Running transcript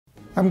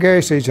I'm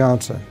Gary C.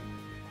 Johnson.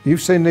 You've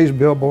seen these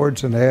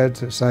billboards and ads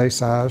that say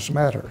size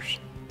matters.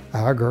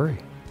 I agree.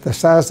 The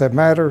size that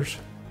matters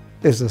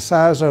is the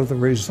size of the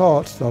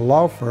results the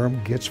law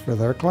firm gets for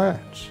their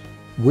clients.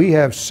 We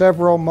have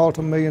several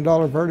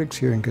multi-million-dollar verdicts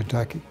here in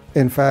Kentucky.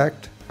 In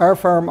fact, our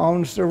firm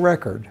owns the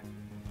record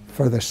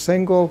for the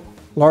single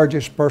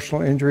largest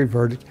personal injury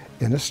verdict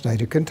in the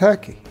state of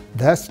Kentucky.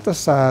 That's the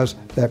size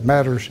that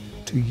matters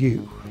to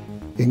you.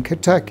 In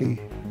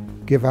Kentucky,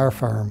 give our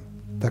firm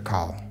the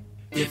call.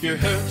 If you're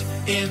hurt,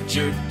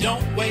 injured,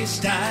 don't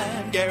waste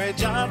time. Gary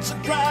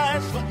Johnson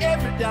tries for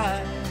every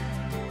dime.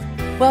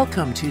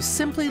 Welcome to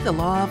Simply the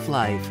Law of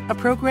Life, a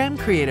program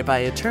created by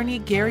attorney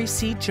Gary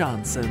C.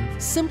 Johnson.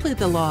 Simply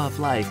the Law of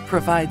Life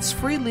provides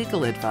free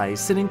legal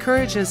advice and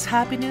encourages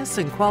happiness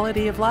and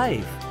quality of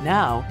life.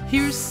 Now,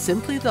 here's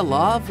Simply the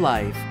Law of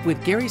Life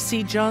with Gary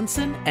C.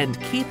 Johnson and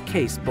Keith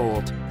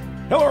Casebolt.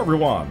 Hello,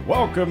 everyone.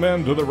 Welcome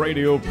into the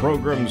radio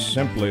program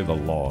Simply the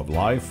Law of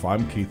Life.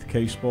 I'm Keith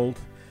Casebolt.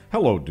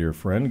 Hello, dear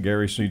friend,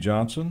 Gary C.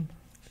 Johnson.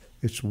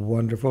 It's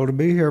wonderful to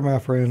be here, my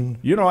friend.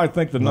 You know, I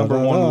think the number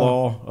one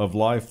law of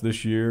life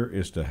this year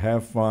is to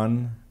have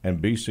fun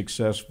and be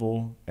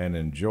successful and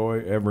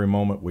enjoy every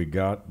moment we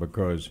got,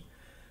 because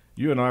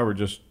you and I were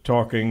just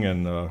talking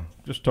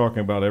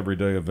about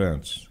everyday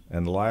events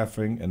and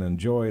laughing and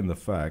enjoying the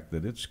fact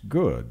that it's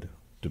good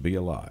to be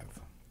alive.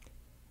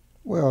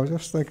 Well,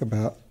 just think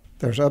about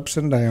there's ups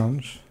and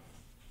downs.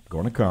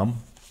 Going to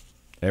come.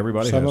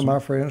 Everybody has Some of them. my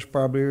friends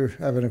probably are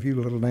having a few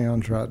little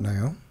downs right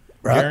now.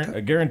 Right?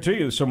 I guarantee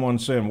you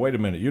someone's saying, wait a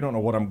minute, you don't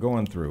know what I'm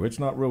going through. It's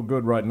not real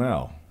good right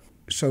now.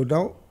 So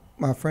don't,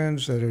 my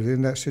friends that are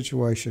in that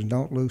situation,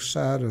 don't lose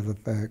sight of the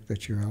fact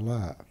that you're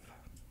alive.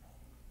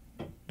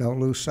 Don't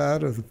lose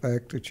sight of the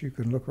fact that you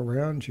can look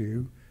around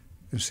you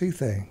and see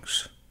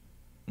things.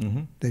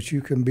 Mm-hmm. That you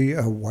can be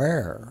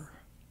aware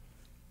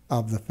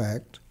of the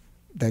fact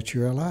that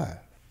you're alive.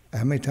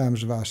 How many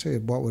times have I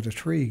said, what would a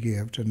tree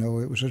give to know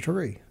it was a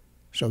tree?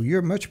 So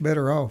you're much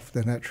better off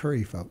than that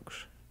tree,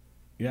 folks.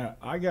 Yeah,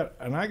 I got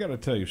to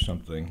tell you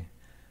something.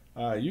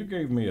 You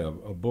gave me a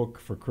book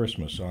for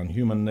Christmas on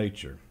human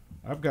nature.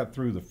 I've got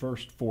through the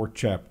first 4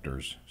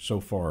 chapters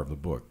so far of the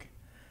book.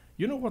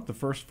 You know what the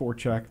first 4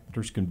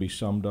 chapters can be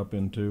summed up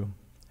into?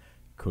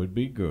 Could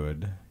be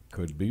good,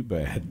 could be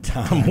bad.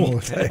 Time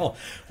will tell.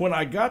 When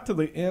I got to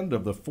the end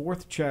of the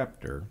 4th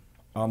chapter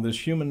on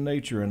this human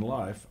nature in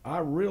life, I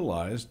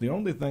realized the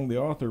only thing the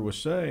author was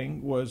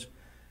saying was,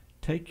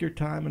 take your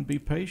time and be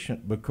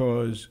patient,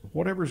 because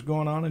whatever's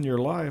going on in your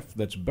life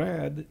that's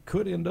bad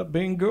could end up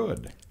being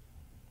good.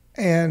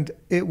 And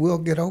it will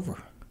get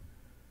over.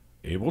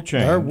 It will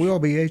change. There will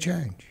be a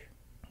change.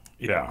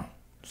 Yeah.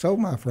 So,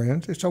 my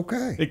friends, it's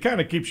okay. It kind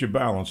of keeps you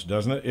balanced,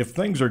 doesn't it? If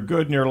things are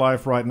good in your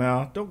life right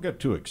now, don't get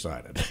too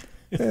excited.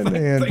 And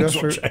then,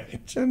 things will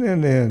change. And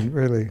then,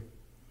 really,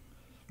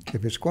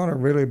 if it's going to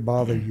really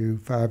bother you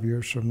 5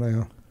 years from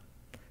now,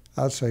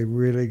 I'd say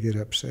really get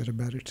upset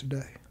about it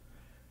today.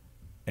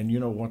 And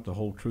you know what the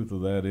whole truth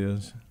of that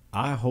is?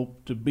 I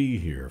hope to be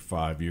here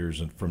 5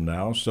 years from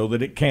now so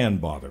that it can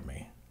bother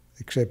me.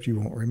 Except you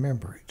won't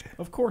remember it.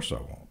 Of course I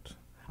won't.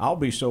 I'll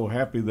be so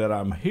happy that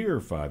I'm here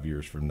 5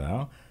 years from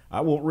now,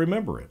 I won't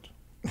remember it.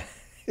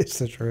 It's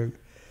the truth.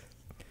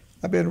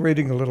 I've been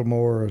reading a little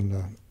more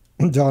in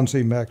John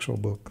C. Maxwell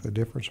book, The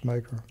Difference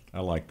Maker. I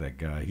like that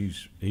guy.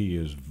 He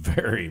is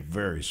very,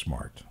 very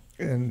smart.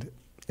 And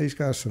he's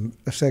got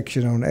a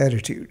section on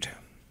attitude.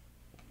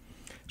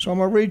 So I'm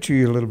going to read to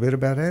you a little bit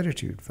about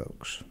attitude,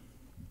 folks.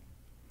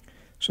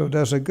 So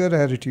does a good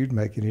attitude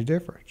make any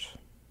difference?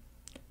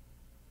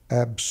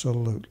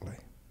 Absolutely.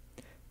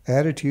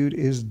 Attitude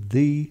is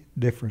the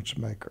difference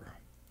maker.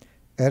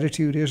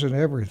 Attitude isn't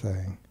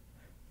everything,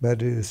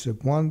 but it is the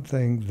one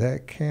thing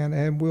that can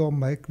and will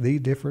make the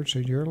difference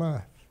in your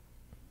life.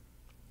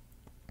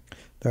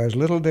 There's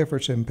little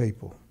difference in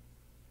people,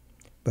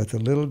 but the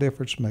little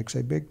difference makes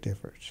a big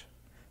difference.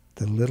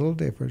 The little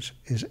difference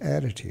is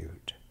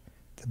attitude.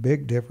 The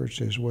big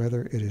difference is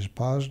whether it is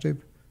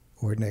positive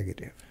or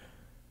negative.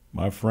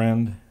 My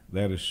friend,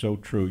 that is so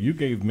true. You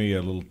gave me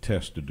a little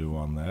test to do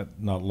on that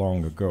not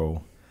long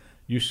ago.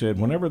 You said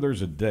whenever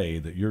there's a day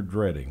that you're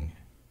dreading,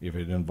 if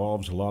it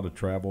involves a lot of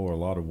travel or a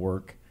lot of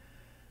work,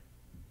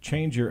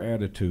 change your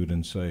attitude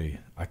and say,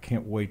 I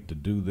can't wait to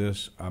do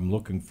this. I'm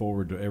looking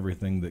forward to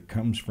everything that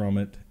comes from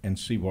it, and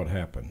see what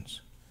happens.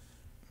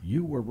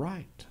 You were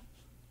right.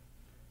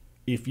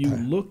 If you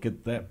look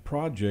at that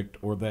project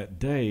or that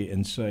day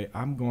and say,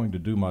 I'm going to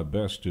do my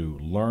best to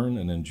learn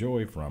and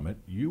enjoy from it,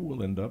 you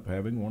will end up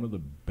having one of the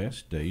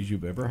best days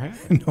you've ever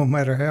had. No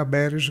matter how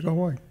bad it's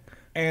going.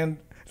 And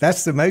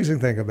that's the amazing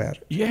thing about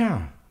it.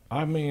 Yeah.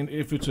 I mean,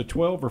 if it's a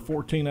 12 or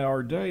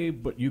 14-hour day,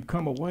 but you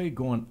come away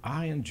going,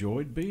 I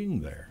enjoyed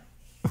being there.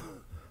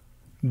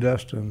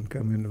 Dustin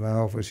come into my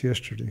office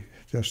yesterday,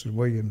 Dustin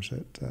Williams,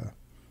 that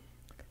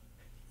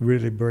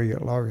really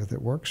brilliant lawyer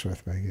that works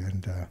with me,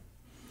 and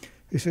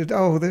he said,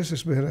 oh, this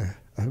has been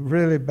a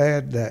really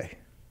bad day.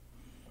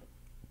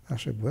 I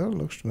said, well, it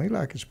looks to me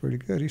like it's pretty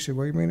good. He said,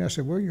 what do you mean? I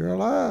said, well, you're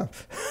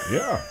alive.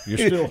 Yeah, you're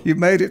still. You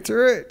made it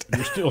through it.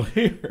 You're still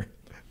here.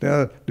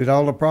 Now, did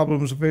all the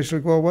problems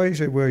eventually go away? He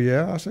said, well,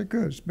 yeah. I said,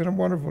 good. It's been a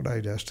wonderful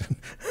day, Dustin.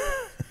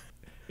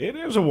 It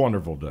is a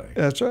wonderful day.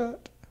 That's right.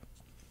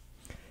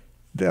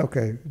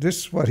 Okay, this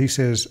is what he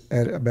says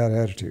about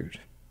attitude.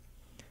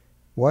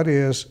 What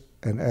is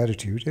an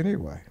attitude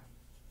anyway?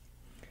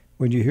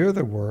 When you hear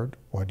the word,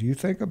 what do you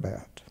think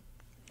about?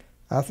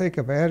 I think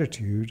of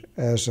attitude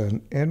as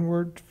an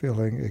inward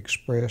feeling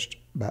expressed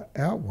by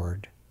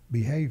outward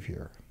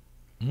behavior.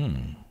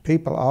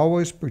 People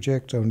always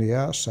project on the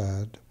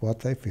outside what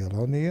they feel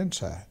on the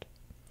inside.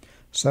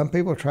 Some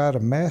people try to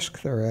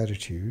mask their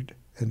attitude,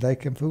 and they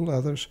can fool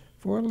others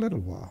for a little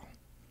while.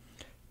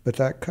 But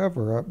that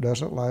cover-up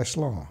doesn't last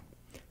long.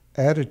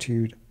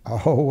 Attitude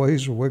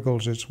always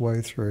wiggles its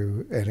way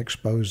through and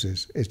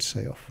exposes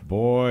itself.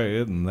 Boy,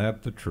 isn't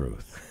that the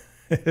truth.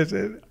 Is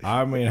it?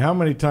 I mean, how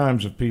many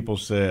times have people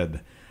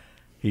said,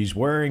 he's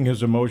wearing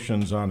his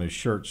emotions on his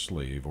shirt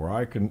sleeve, or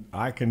I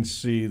can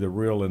see the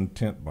real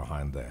intent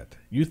behind that.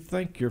 You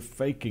think you're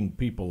faking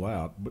people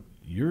out, but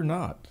you're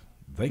not.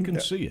 They can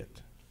see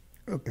it.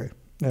 Okay.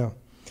 Now,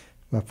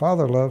 my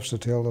father loves to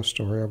tell the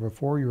story of a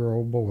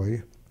 4-year-old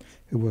boy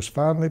who was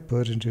finally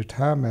put into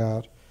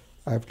timeout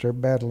after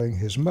battling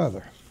his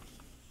mother.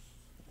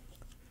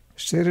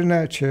 Sit in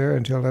that chair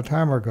until the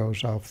timer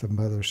goes off, the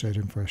mother said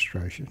in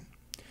frustration.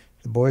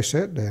 The boy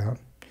sat down,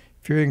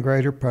 fearing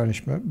greater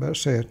punishment, but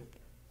said,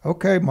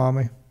 okay,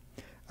 Mommy,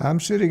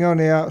 I'm sitting on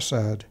the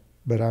outside,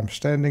 but I'm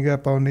standing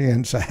up on the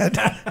inside.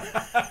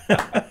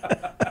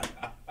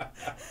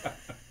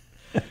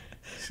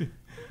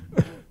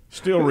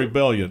 Still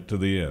rebellious to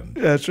the end.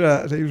 That's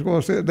right. He was going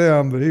to sit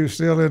down, but he was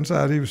still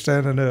inside. He was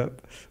standing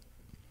up.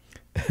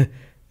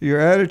 Your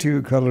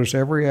attitude colors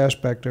every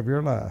aspect of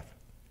your life.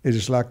 It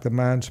is like the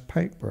mind's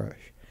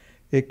paintbrush.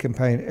 It can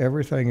paint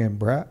everything in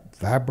bright,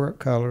 vibrant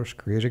colors,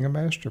 creating a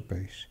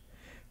masterpiece.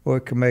 Or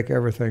it can make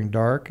everything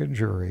dark and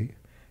dreary.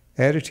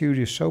 Attitude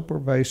is so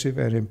pervasive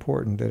and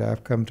important that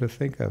I've come to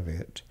think of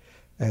it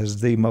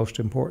as the most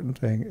important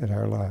thing in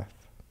our life.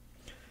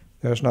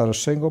 There's not a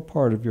single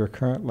part of your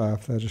current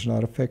life that is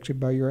not affected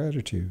by your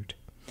attitude.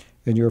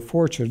 And your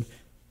future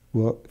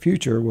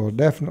will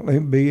definitely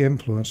be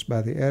influenced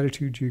by the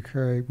attitude you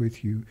carry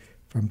with you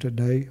from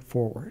today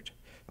forward.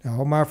 Now,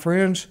 all my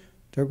friends,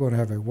 they're going to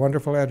have a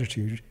wonderful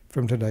attitude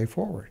from today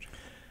forward.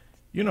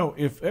 You know,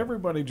 if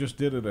everybody just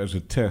did it as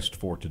a test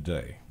for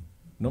today,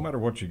 no matter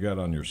what you got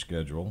on your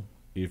schedule,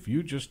 if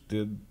you just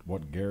did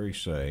what Gary's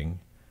saying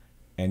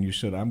and you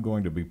said, I'm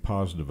going to be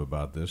positive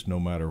about this no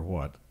matter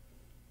what,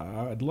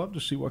 I'd love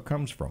to see what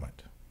comes from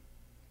it.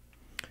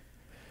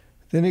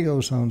 Then he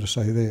goes on to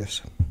say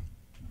this.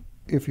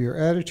 If your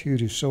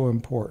attitude is so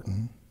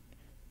important,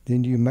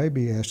 then you may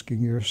be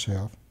asking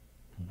yourself,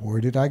 where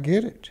did I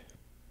get it?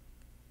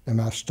 Am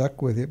I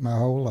stuck with it my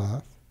whole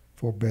life,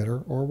 for better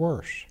or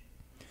worse?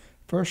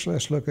 First,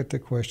 let's look at the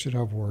question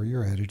of where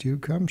your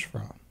attitude comes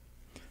from.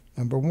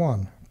 Number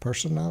 1,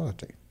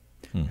 personality.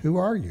 Who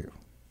are you?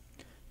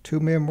 2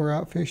 men were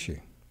out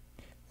fishing.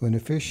 When the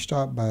fish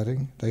stopped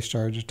biting, they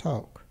started to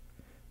talk.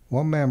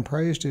 One man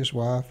praised his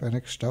wife and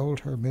extolled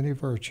her many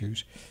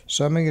virtues,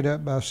 summing it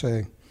up by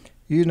saying,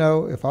 you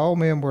know, if all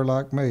men were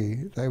like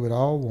me, they would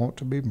all want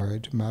to be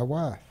married to my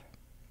wife.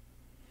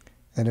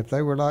 And if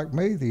they were like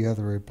me, the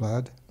other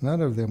replied,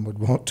 none of them would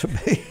want to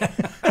be.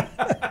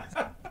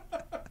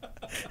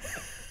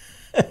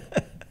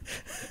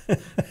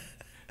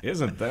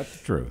 Isn't that the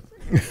truth?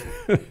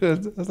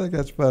 I think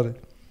that's funny.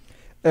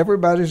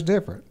 Everybody's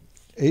different.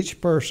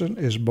 Each person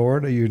is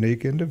born a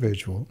unique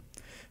individual.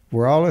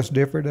 We're all as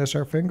different as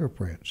our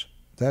fingerprints.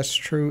 That's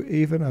true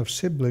even of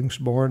siblings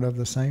born of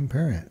the same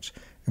parents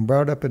and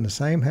brought up in the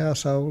same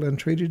household and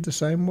treated the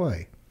same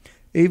way.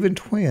 Even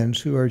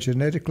twins who are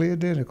genetically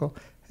identical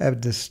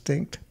have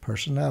distinct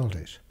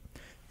personalities.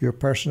 Your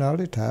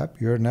personality type,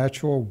 your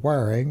natural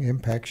wiring,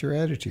 impacts your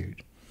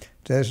attitude.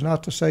 That is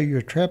not to say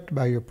you're trapped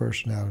by your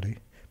personality,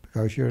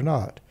 because you're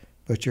not,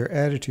 but your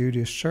attitude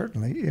is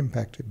certainly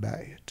impacted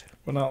by it.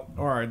 Well, now,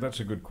 all right, that's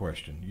a good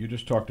question. You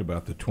just talked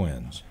about the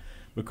twins,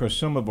 because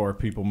some of our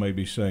people may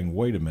be saying,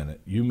 wait a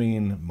minute, you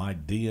mean my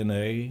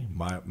DNA,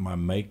 my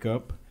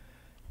makeup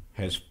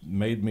has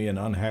made me an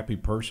unhappy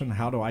person?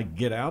 How do I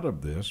get out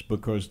of this?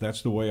 Because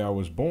that's the way I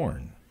was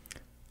born.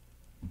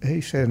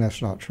 He's saying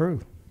that's not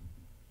true.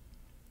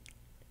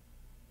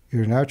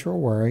 Your natural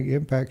wiring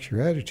impacts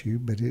your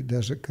attitude, but it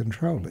doesn't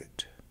control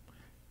it.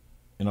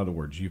 In other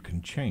words, you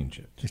can change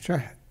it. That's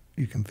right.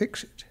 You can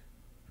fix it.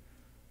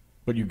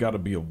 But you got to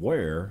be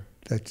aware.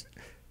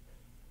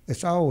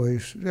 It's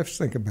always, let's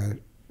think about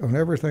it. On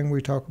everything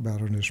we talk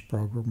about on this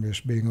program is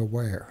being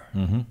aware.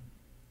 Mm-hmm.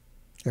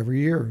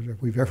 Every year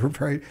that we've ever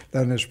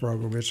done this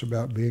program, it's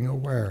about being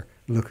aware,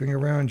 looking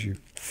around you,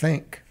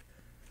 think,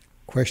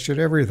 question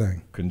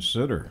everything.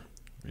 Consider.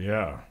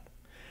 Yeah.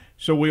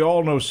 So we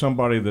all know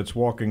somebody that's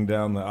walking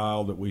down the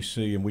aisle that we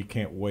see, and we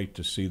can't wait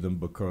to see them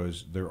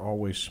because they're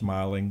always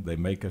smiling. They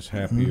make us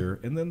happier.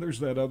 Mm-hmm. And then there's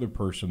that other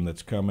person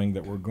that's coming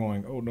that we're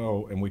going, oh,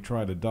 no, and we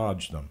try to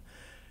dodge them.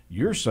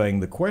 You're saying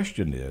the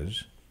question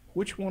is,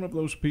 which one of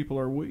those people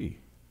are we?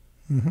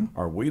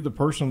 Are we the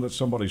person that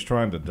somebody's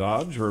trying to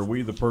dodge, or are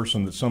we the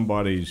person that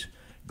somebody's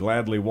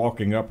gladly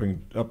walking up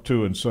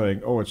to and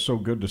saying, "Oh, it's so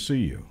good to see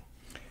you"?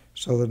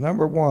 So the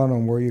number one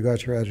on where you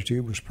got your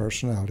attitude was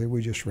personality.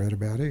 We just read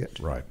about it.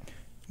 Right.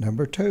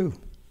 Number two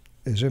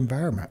is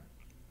environment.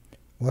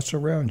 What's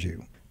around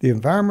you? The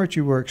environment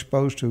you were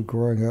exposed to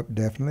growing up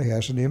definitely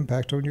has an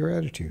impact on your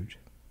attitude.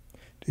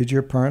 Did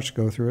your parents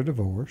go through a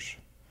divorce?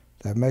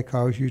 That may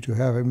cause you to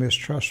have a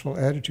mistrustful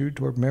attitude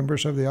toward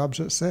members of the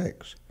opposite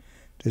sex.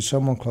 Did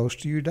someone close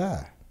to you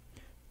die?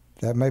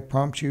 That may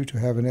prompt you to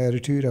have an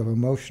attitude of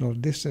emotional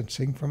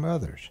distancing from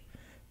others.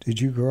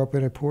 Did you grow up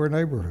in a poor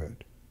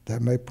neighborhood?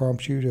 That may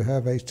prompt you to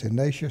have a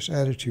tenacious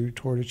attitude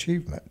toward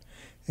achievement.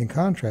 In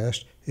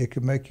contrast, it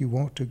could make you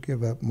want to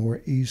give up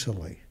more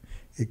easily.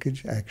 It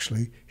could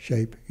actually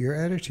shape your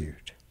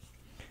attitude.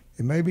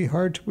 It may be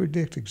hard to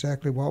predict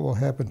exactly what will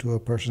happen to a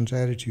person's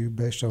attitude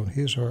based on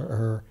his or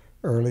her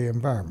early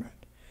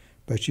environment,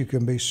 but you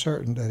can be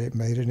certain that it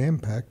made an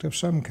impact of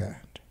some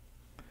kind.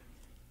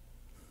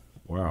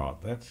 Wow,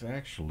 that's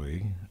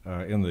actually,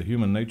 in the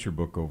Human Nature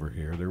book over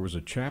here, there was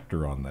a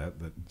chapter on that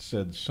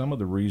said some of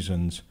the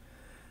reasons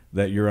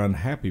that you're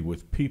unhappy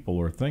with people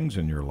or things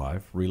in your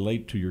life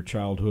relate to your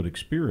childhood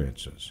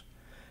experiences.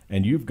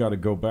 And you've got to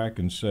go back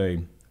and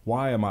say,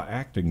 why am I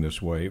acting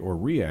this way or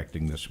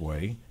reacting this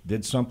way?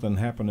 Did something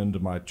happen into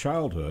my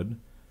childhood?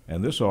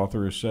 And this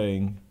author is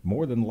saying,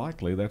 more than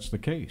likely, that's the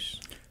case.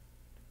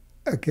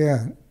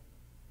 Again,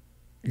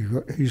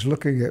 he's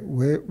looking at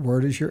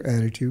where does your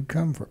attitude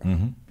come from?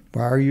 Mm-hmm.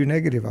 Why are you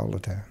negative all the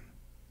time?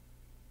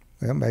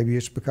 Well, maybe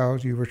it's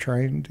because you were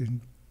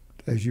trained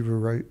as you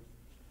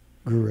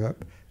grew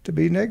up to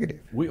be negative.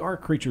 We are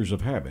creatures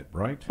of habit,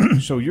 right?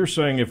 So you're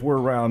saying if we're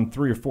around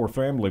 3 or 4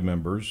 family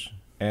members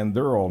and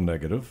they're all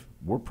negative,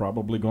 we're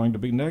probably going to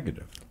be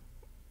negative.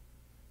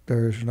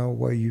 There is no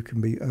way you can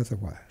be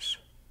otherwise.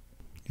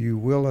 You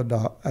will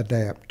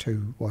adapt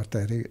to what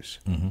that is.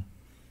 Mm-hmm.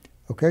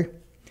 Okay?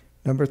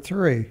 Number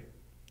 3,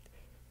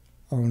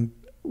 on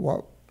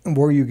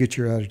where you get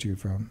your attitude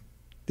from,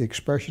 the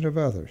expression of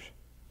others,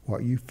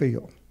 what you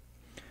feel.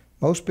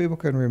 Most people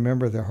can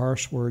remember the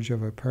harsh words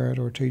of a parent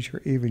or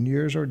teacher even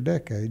years or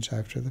decades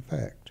after the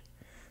fact.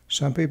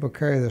 Some people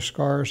carry the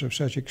scars of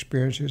such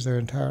experiences their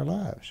entire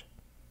lives.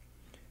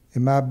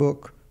 In my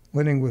book,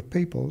 Winning with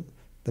People,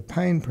 the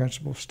pain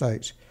principle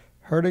states,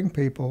 hurting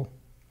people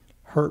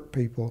hurt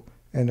people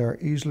and are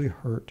easily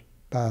hurt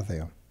by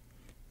them.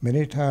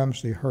 Many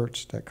times the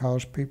hurts that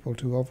cause people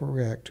to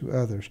overreact to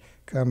others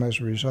come as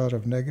a result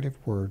of negative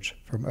words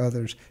from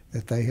others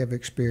that they have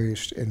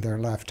experienced in their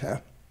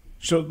lifetime.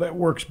 So that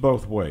works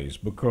both ways,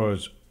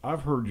 because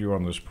I've heard you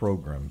on this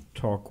program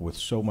talk with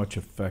so much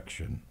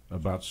affection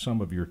about some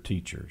of your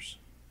teachers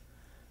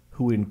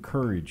who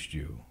encouraged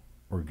you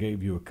or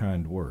gave you a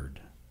kind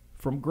word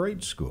from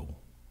grade school.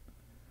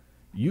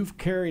 You've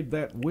carried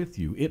that with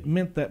you. It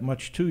meant that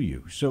much to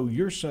you. So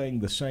you're saying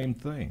the same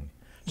thing.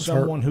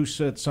 Someone who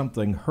said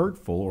something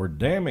hurtful or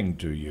damning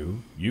to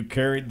you, you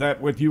carried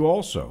that with you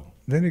also.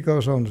 Then he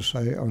goes on to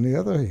say, on the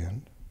other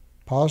hand,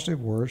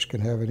 positive words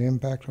can have an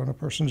impact on a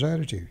person's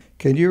attitude.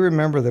 Can you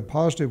remember the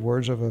positive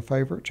words of a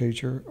favorite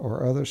teacher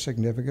or other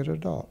significant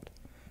adult?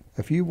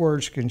 A few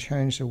words can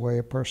change the way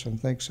a person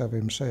thinks of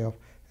himself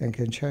and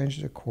can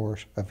change the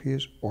course of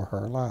his or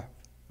her life.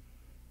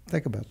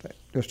 Think about that.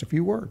 Just a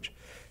few words.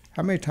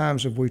 How many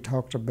times have we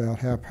talked about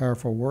how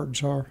powerful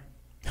words are?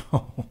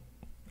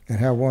 And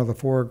how one of the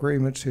 4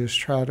 agreements is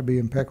try to be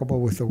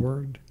impeccable with the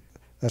word?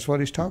 That's what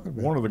he's talking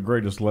about. One of the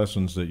greatest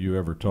lessons that you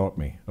ever taught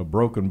me. A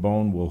broken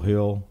bone will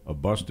heal. A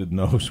busted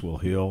nose will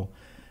heal.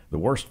 The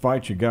worst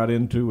fight you got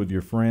into with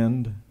your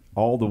friend,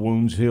 all the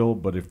wounds heal.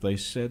 But if they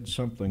said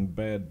something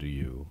bad to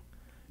you,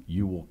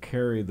 you will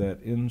carry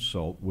that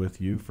insult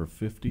with you for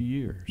 50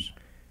 years.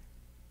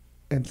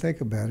 And think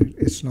about it.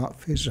 It's not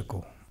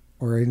physical.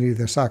 Or any of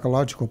the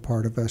psychological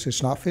part of us.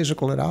 It's not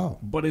physical at all.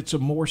 But it's a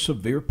more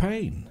severe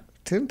pain.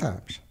 10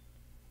 times.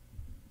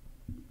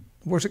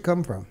 Where's it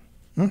come from?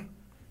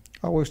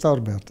 I always thought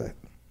about that.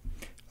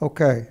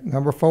 Okay,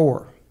 number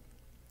 4,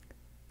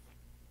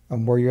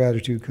 on where your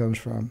attitude comes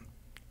from,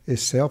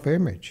 is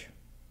self-image.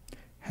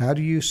 How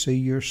do you see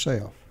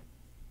yourself?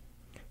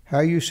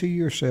 How you see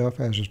yourself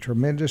has a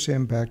tremendous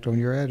impact on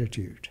your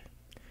attitude.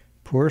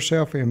 Poor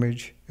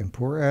self-image and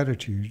poor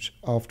attitudes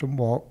often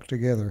walk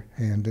together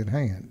hand in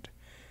hand.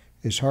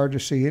 It's hard to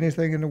see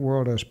anything in the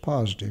world as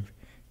positive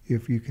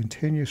if you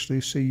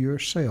continuously see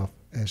yourself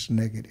as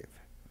negative.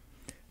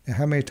 Now,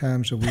 how many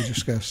times have we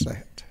discussed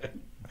that?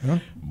 Huh?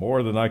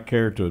 More than I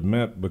care to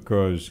admit,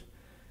 because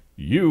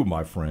you,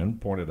 my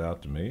friend, pointed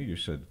out to me, you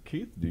said,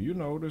 Keith, do you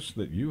notice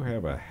that you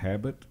have a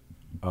habit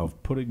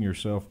of putting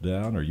yourself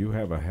down, or you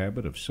have a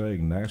habit of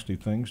saying nasty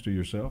things to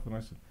yourself? And I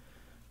said,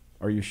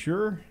 are you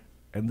sure?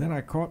 And then I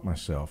caught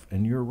myself,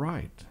 and you're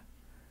right.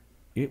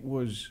 It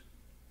was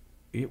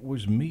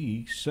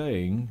me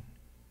saying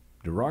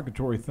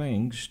derogatory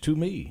things to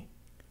me.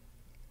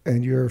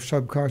 And your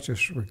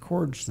subconscious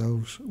records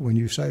those when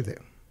you say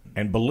them.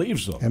 And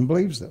believes them. And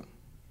believes them.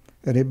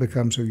 And it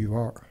becomes who you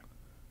are.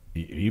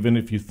 even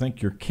if you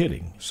think you're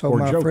kidding So or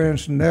my joking.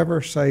 friends,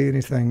 never say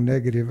anything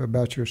negative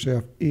about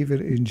yourself,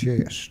 even in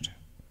jest.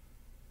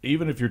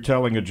 Even if you're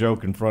telling a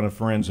joke in front of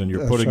friends and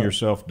you're That's putting right.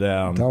 yourself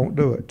down, Don't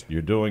do it.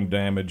 you're doing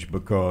damage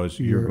because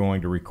you're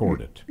going to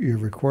record it. You're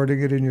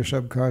recording it in your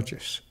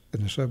subconscious,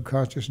 and the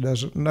subconscious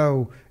doesn't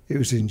know it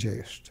was in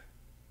jest.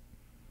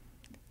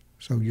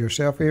 So your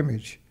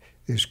self-image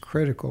is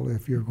critical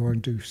if you're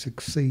going to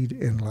succeed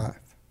in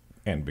life.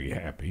 And be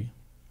happy.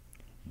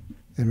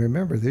 And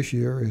remember, this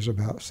year is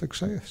about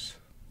success.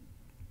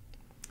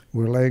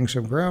 We're laying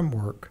some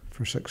groundwork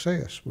for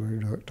success.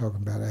 We're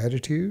talking about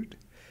attitude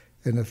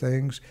and the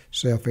things,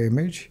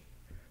 self-image,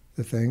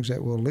 the things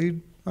that will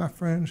lead, my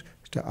friends,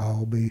 to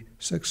all be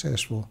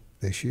successful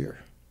this year.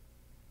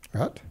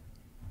 Right?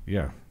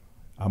 Yeah,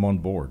 I'm on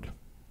board.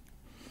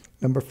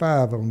 Number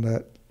 5 on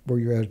that, where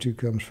your attitude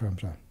comes from,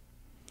 son.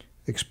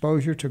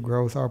 Exposure to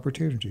growth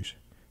opportunities,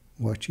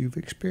 what you've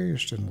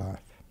experienced in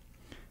life.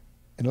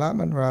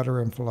 Enlightenment writer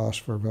and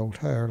philosopher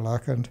Voltaire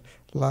likened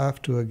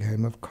life to a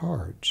game of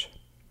cards.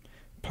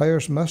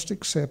 Players must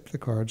accept the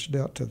cards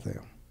dealt to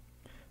them.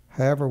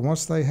 However,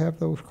 once they have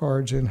those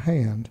cards in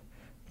hand,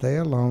 they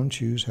alone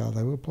choose how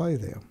they will play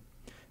them.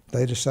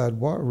 They decide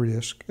what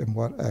risk and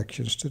what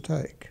actions to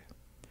take.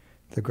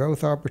 The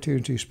growth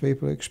opportunities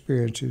people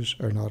experiences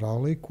are not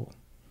all equal.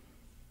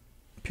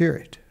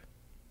 Period.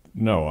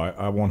 No, I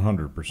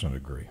 100%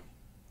 agree.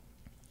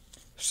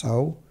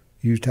 So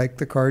you take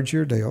the cards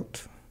you're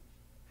dealt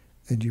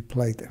and you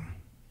play them.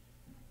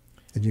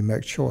 And you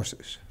make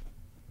choices.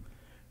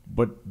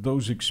 But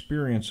those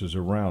experiences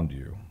around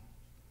you,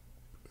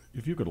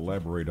 if you could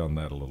elaborate on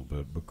that a little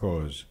bit,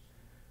 because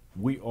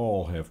we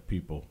all have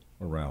people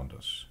around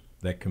us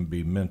that can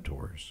be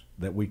mentors,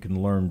 that we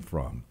can learn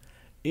from,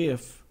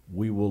 if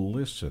we will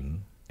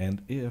listen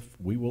and if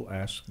we will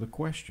ask the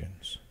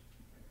questions.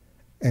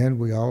 And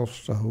we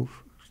also,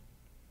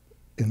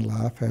 in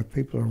life, have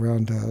people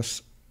around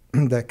us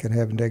that can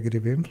have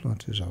negative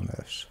influences on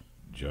us.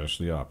 Just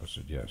the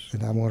opposite, yes.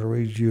 And I want to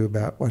read you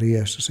about what he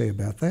has to say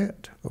about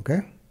that,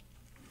 okay?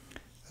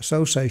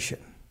 Association.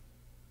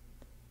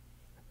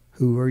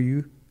 Who are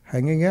you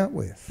hanging out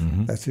with?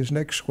 Mm-hmm. That's his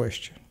next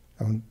question.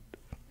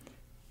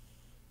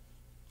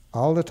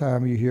 All the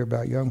time you hear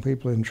about young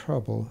people in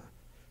trouble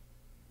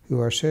who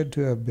are said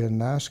to have been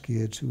nice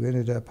kids who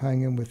ended up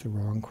hanging with the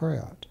wrong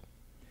crowd.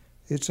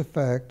 It's a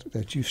fact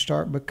that you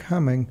start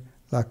becoming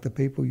like the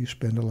people you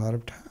spend a lot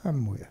of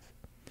time with.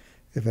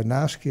 If a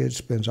nice kid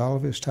spends all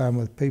of his time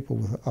with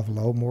people of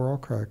low moral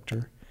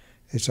character,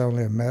 it's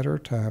only a matter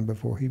of time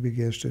before he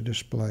begins to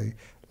display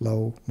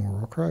low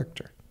moral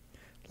character.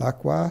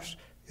 Likewise,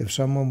 if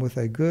someone with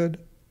a good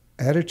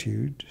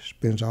attitude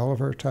spends all of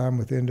her time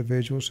with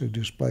individuals who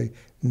display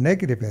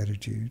negative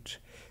attitudes,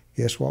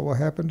 guess what will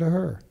happen to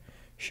her?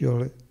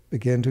 She'll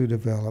begin to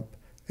develop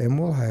and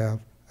will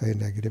have a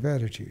negative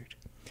attitude.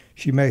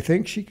 She may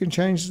think she can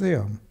change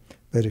them,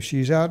 but if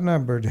she's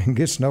outnumbered and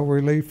gets no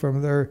relief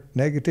from their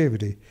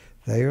negativity,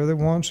 they are the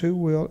ones who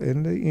will,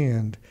 in the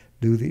end,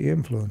 do the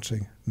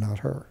influencing, not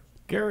her.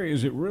 Gary,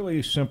 is it really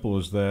as simple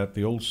as that?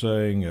 The old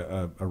saying,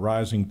 a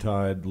rising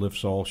tide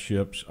lifts all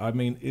ships. I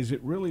mean, is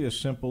it really as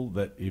simple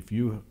that if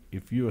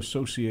you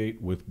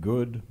associate with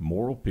good,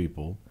 moral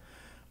people,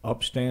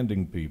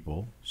 upstanding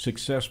people,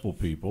 successful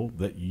people,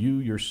 that you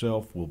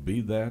yourself will be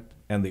that?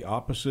 And the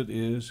opposite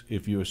is,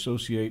 if you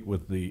associate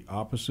with the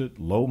opposite,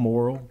 low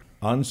moral,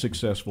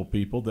 unsuccessful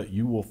people, that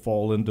you will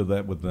fall into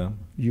that with them?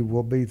 You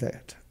will be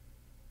that.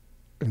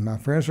 And my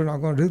friends are not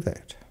going to do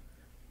that.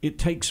 It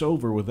takes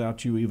over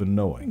without you even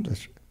knowing.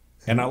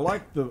 And I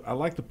like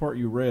the part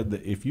you read,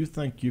 that if you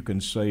think you can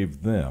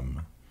save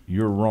them,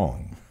 you're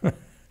wrong.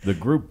 The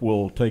group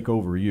will take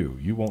over you.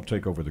 You won't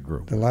take over the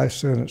group. The last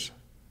sentence,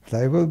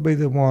 they will be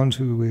the ones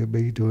who will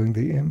be doing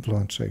the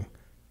influencing,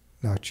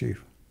 not you.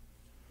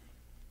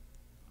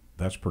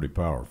 That's pretty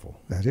powerful.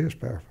 That is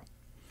powerful.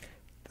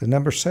 The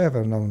number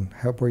 7 on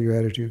where your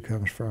attitude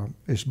comes from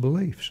is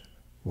beliefs.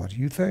 What do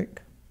you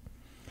think?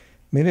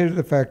 Many of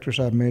the factors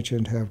I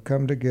mentioned have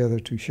come together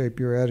to shape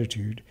your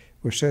attitude,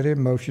 were set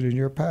in motion in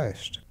your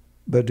past.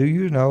 But do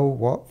you know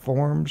what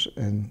forms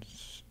and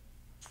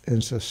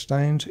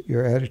sustains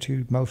your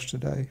attitude most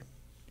today?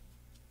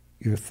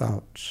 Your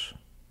thoughts.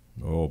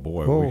 Oh,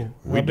 boy.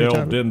 We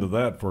delved into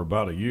that for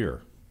about a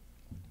year.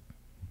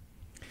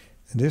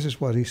 And this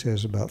is what he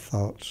says about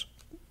thoughts.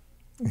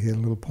 He had a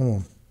little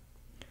poem.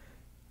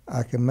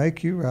 I can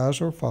make you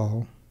rise or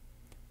fall.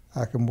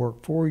 I can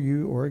work for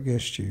you or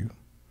against you.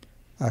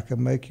 I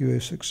can make you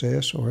a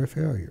success or a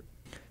failure.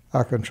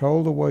 I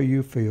control the way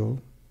you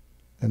feel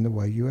and the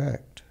way you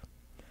act.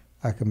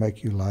 I can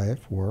make you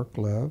laugh, work,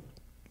 love.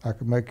 I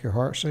can make your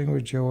heart sing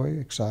with joy,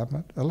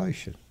 excitement,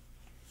 elation.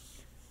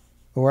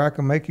 Or I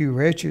can make you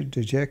wretched,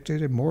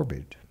 dejected, and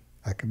morbid.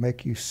 I can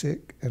make you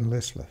sick and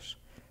listless.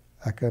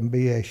 I can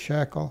be a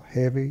shackle,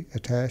 heavy,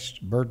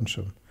 attached,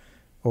 burdensome.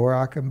 Or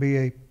I can be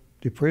a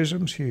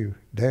prism's hue,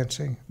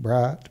 dancing,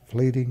 bright,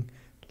 fleeting,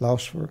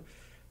 lost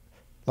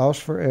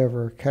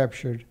forever,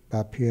 captured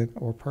by pen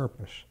or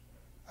purpose.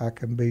 I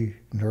can be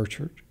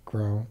nurtured,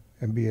 grown,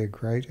 and be a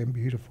great and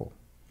beautiful,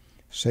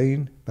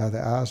 seen by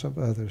the eyes of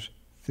others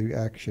through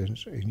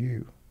actions in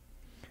you.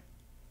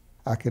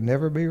 I can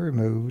never be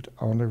removed,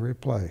 only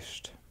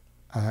replaced.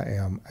 I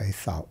am a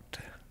thought.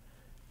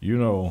 You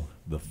know,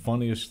 the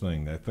funniest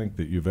thing I think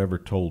that you've ever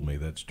told me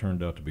that's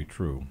turned out to be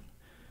true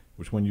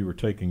was when you were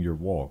taking your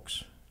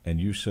walks and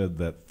you said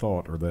that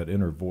thought or that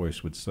inner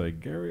voice would say,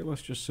 Gary,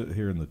 let's just sit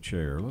here in the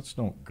chair. Let's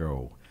don't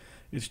go.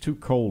 It's too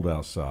cold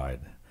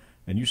outside.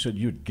 And you said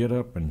you'd get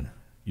up and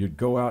you'd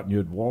go out and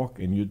you'd walk,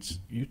 and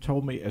you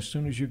told me as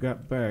soon as you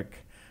got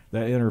back,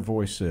 that inner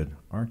voice said,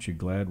 aren't you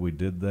glad we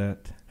did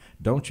that?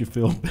 Don't you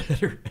feel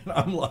better? And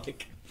I'm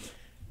like,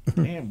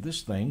 damn,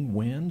 this thing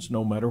wins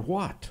no matter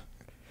what.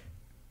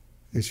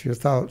 It's your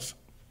thoughts.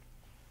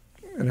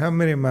 And how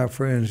many of my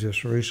friends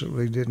just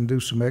recently didn't do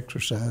some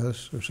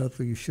exercise or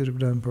something you should have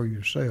done for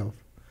yourself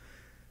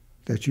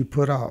that you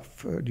put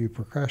off, you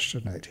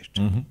procrastinated?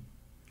 Mm-hmm.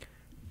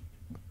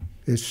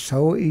 It's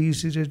so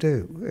easy to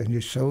do, and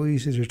it's so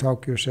easy to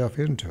talk yourself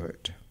into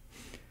it.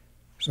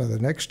 So the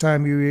next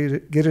time you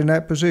get in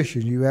that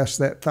position, you ask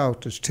that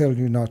thought that's telling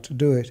you not to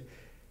do it.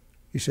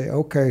 You say,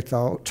 okay,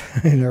 thought,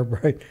 in our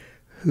brain,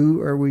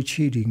 who are we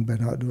cheating by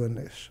not doing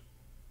this?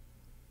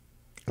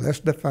 Let's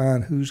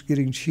define who's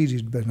getting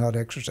cheated by not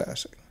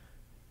exercising.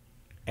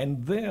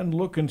 And then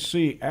look and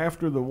see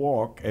after the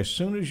walk, as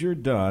soon as you're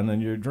done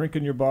and you're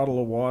drinking your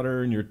bottle of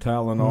water and you're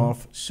toweling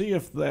off, see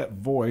if that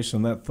voice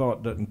and that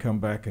thought doesn't come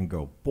back and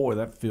go, boy,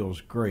 that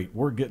feels great.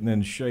 We're getting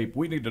in shape.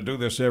 We need to do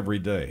this every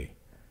day.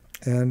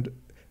 And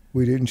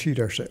we didn't cheat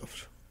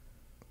ourselves.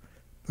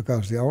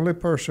 Because the only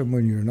person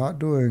when you're not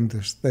doing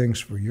these things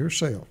for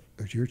yourself,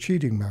 that you're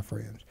cheating, my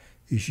friends,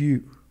 is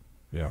you.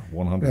 Yeah,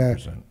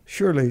 100%. Now,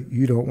 surely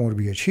you don't want to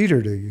be a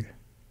cheater, do you?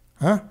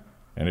 Huh?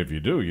 And if you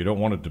do, you don't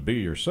want it to be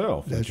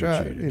yourself. That's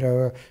right. Cheating. You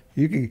know,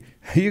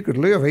 you could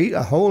live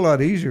a whole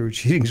lot easier with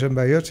cheating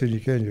somebody else than you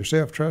can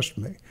yourself. Trust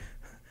me.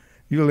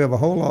 You'll live a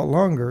whole lot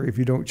longer if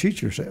you don't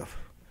cheat yourself.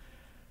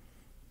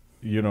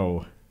 You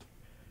know,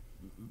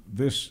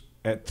 this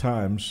at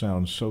times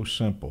sounds so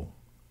simple,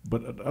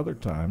 but at other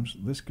times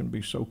this can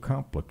be so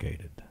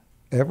complicated.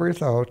 Every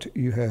thought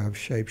you have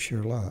shapes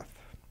your life.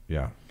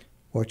 Yeah.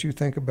 What you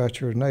think about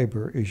your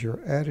neighbor is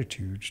your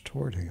attitudes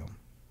toward him.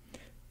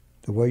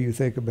 The way you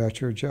think about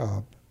your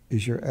job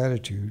is your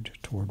attitude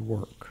toward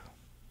work.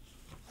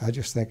 I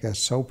just think that's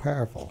so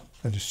powerful,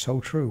 and it's so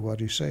true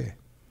what he said.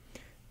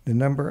 The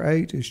number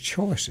 8 is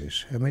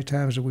choices. How many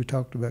times have we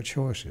talked about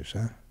choices,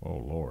 huh? Oh,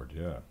 Lord,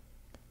 yeah.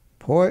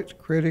 Poet,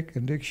 critic,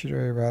 and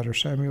dictionary writer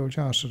Samuel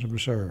Johnson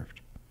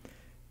observed,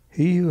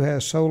 he who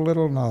has so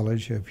little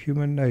knowledge of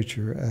human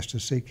nature as to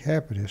seek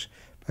happiness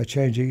by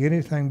changing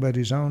anything but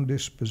his own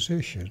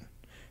disposition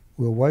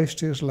will waste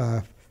his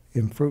life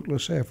in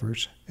fruitless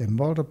efforts and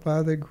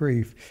multiply the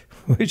grief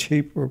which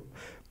he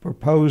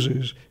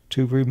proposes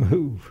to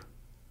remove.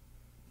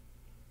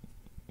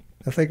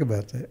 Now think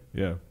about that.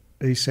 Yeah.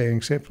 He's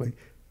saying simply,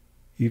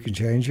 you can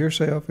change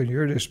yourself and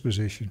your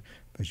disposition,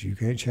 but you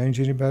can't change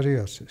anybody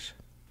else's.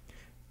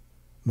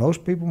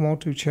 Most people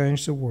want to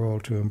change the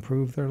world to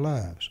improve their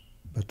lives,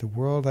 but the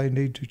world they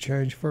need to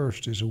change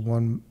first is the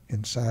one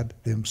inside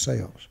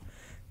themselves.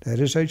 That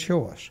is a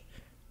choice,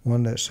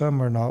 one that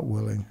some are not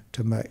willing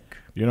to make.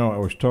 You know, I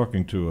was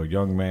talking to a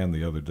young man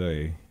the other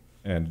day,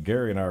 and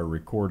Gary and I are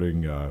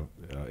recording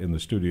in the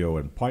studio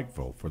in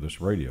Pikeville for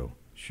this radio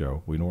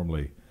show. We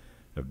normally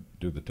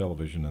do the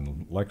television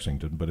in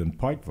Lexington, but in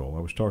Pikeville,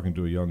 I was talking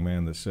to a young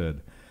man that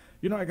said,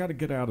 you know, I got to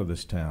get out of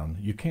this town.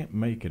 You can't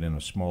make it in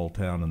a small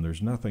town, and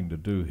there's nothing to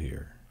do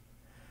here.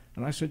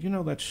 And I said, you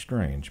know, that's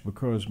strange,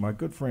 because my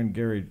good friend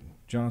Gary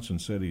Johnson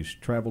said he's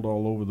traveled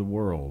all over the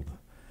world,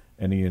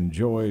 and he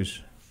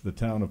enjoys the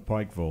town of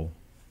Pikeville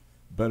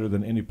better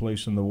than any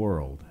place in the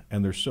world,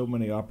 and there's so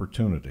many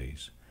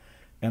opportunities.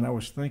 And I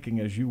was thinking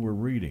as you were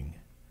reading,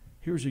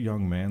 here's a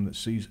young man that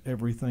sees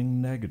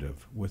everything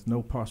negative with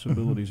no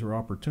possibilities or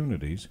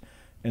opportunities,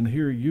 and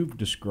here you've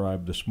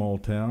described the small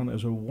town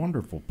as a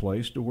wonderful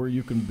place to where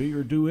you can be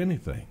or do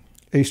anything.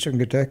 Eastern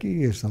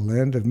Kentucky is the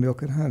land of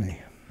milk and honey.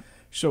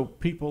 So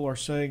people are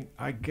saying,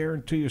 I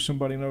guarantee you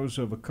somebody knows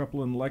of a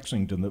couple in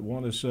Lexington that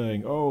one is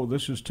saying, oh,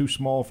 this is too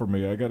small for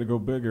me, I got to go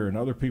bigger. And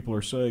other people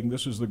are saying,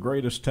 this is the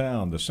greatest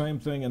town. The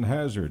same thing in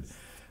Hazard,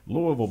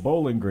 Louisville,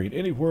 Bowling Green,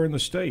 anywhere in the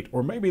state,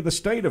 or maybe the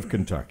state of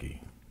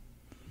Kentucky.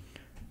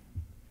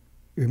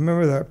 You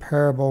remember that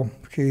parable,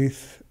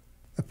 Keith?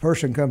 A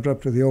person comes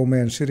up to the old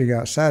man sitting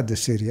outside the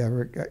city.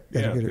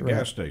 The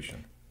gas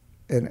station.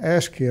 And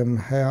ask him,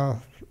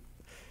 how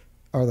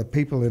are the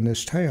people in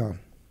this town?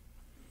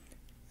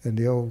 And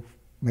the old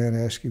man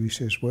asked him, he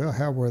says, well,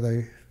 how were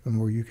they from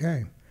where you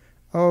came?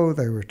 Oh,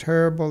 they were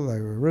terrible, they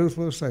were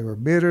ruthless, they were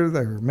bitter,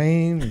 they were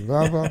mean, and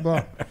blah, blah,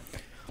 blah.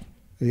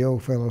 The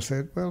old fellow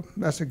said, well,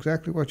 that's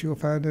exactly what you'll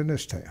find in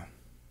this town.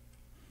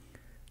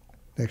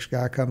 Next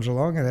guy comes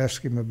along and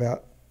asks him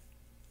about,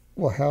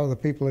 well, how are the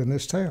people in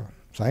this town?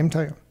 Same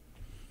town.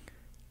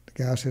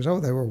 The guy says, oh,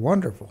 they were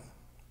wonderful.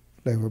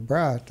 They were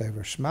bright, they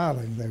were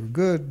smiling, they were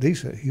good,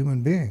 decent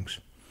human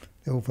beings.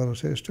 The old fellow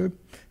says to him,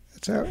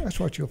 That's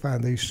what you'll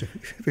find these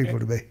people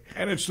to be.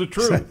 And it's the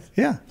truth.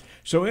 Yeah.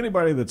 So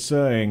anybody that's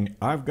saying,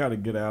 I've got to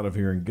get out of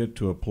here and get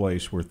to a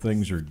place where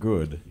things are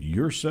good,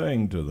 you're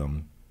saying to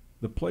them,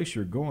 the place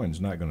you're going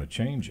is not going to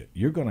change it.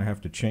 You're going to have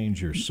to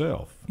change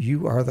yourself.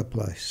 You are the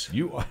place.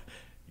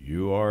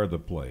 You are the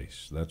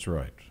place. That's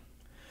right.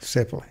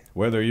 Simply.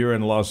 Whether you're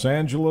in Los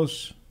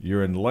Angeles,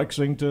 you're in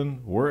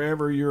Lexington,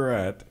 wherever you're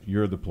at,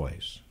 you're the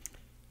place.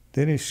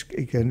 Then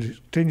he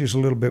continues a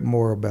little bit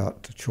more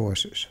about the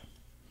choices.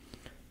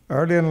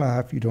 Early in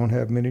life, you don't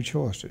have many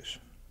choices.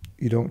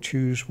 You don't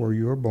choose where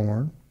you were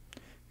born.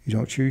 You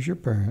don't choose your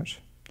parents.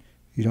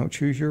 You don't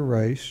choose your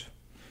race,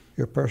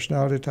 your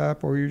personality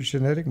type, or your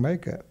genetic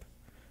makeup.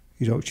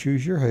 You don't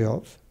choose your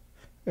health.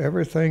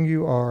 Everything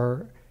you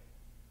are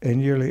and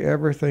nearly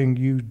everything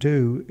you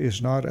do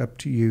is not up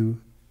to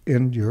you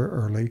in your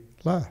early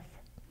life.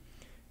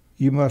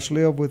 You must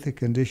live with the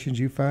conditions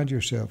you find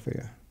yourself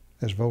in.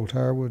 As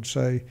Voltaire would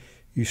say,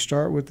 you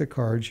start with the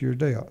cards you're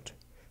dealt.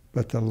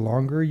 But the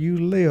longer you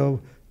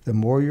live, the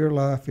more your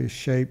life is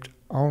shaped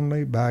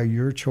only by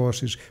your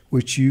choices,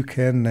 which you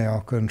can now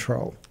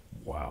control.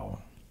 Wow.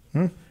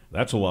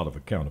 That's a lot of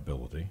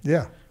accountability.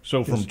 Yeah.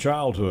 So from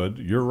childhood,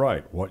 you're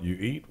right. What you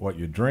eat, what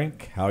you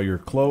drink, how you're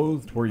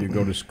clothed, where you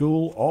go to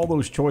school, all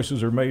those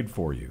choices are made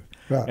for you.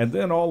 Right. And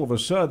then all of a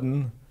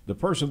sudden, the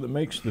person that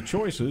makes the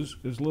choices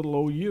is little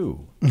old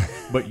you.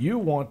 But you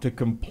want to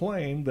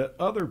complain that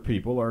other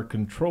people are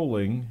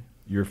controlling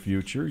your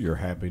future, your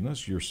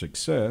happiness, your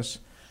success,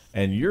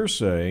 and you're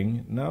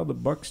saying, no, the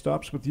buck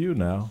stops with you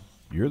now.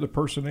 You're the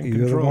person in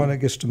control. You're the one that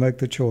gets to make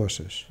the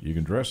choices. You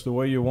can dress the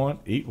way you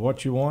want, eat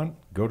what you want,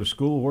 go to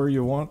school where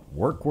you want,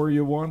 work where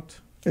you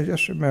want. And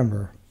just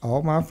remember,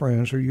 all my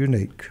friends are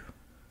unique.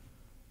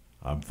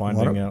 I'm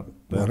finding out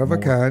that one of a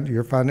kind.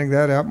 You're finding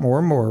that out more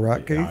and more,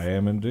 right, Keith? I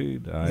am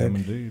indeed. I am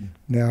indeed.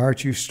 Now,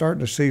 aren't you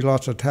starting to see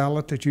lots of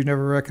talent that you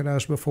never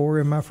recognized before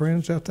in my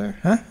friends out there?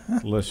 Huh?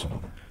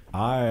 Listen,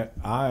 I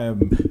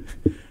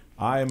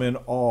am in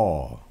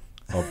awe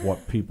of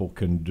what people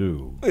can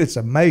do. It's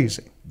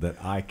amazing. That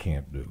I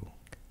can't do.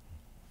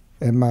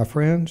 And my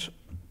friends,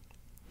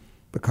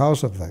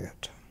 because of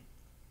that,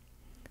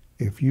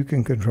 if you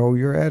can control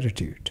your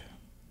attitude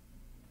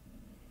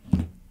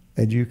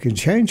and you can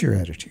change your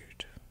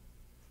attitude,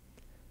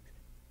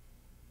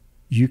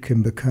 you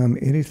can become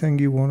anything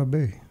you want to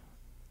be.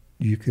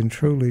 You can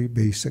truly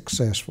be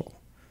successful.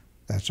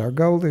 That's our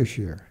goal this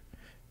year.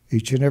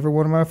 Each and every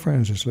one of my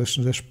friends that's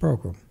listening to this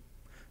program,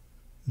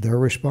 their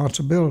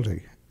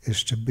responsibility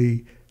is to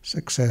be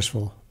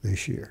successful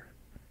this year.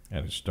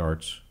 And it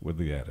starts with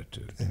the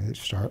attitude. And it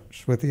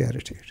starts with the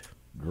attitude.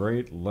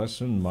 Great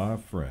lesson, my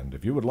friend.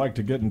 If you would like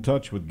to get in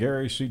touch with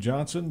Gary C.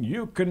 Johnson,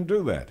 you can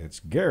do that.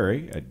 It's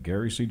Gary at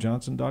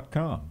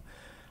GaryCJohnson.com.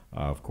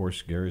 Of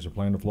course, Gary's a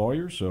plaintiff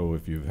lawyer, so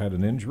if you've had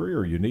an injury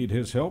or you need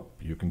his help,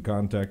 you can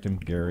contact him,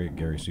 Gary at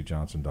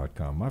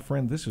GaryCJohnson.com. My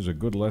friend, this is a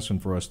good lesson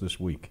for us this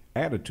week.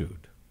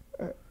 Attitude.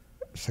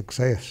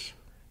 Success.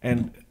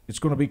 And it's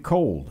going to be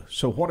cold,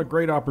 so what a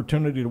great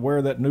opportunity to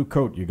wear that new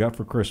coat you got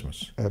for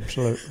Christmas.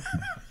 Absolutely.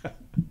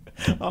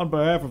 On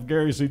behalf of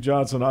Gary C.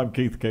 Johnson, I'm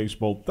Keith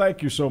Casebolt.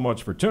 Thank you so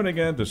much for tuning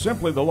in to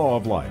Simply the Law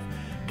of Life.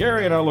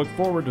 Gary and I look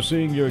forward to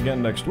seeing you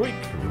again next week,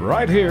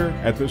 right here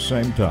at this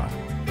same time.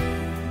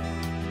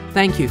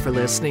 Thank you for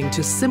listening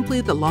to Simply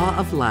the Law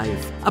of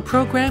Life, a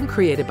program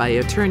created by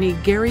attorney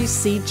Gary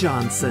C.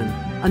 Johnson.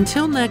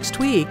 Until next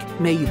week,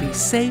 may you be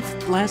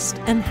safe, blessed,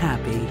 and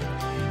happy.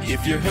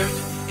 If you're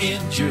hurt,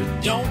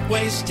 injured, don't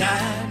waste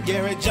time.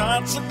 Gary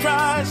Johnson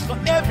cries for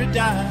every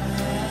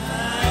dime.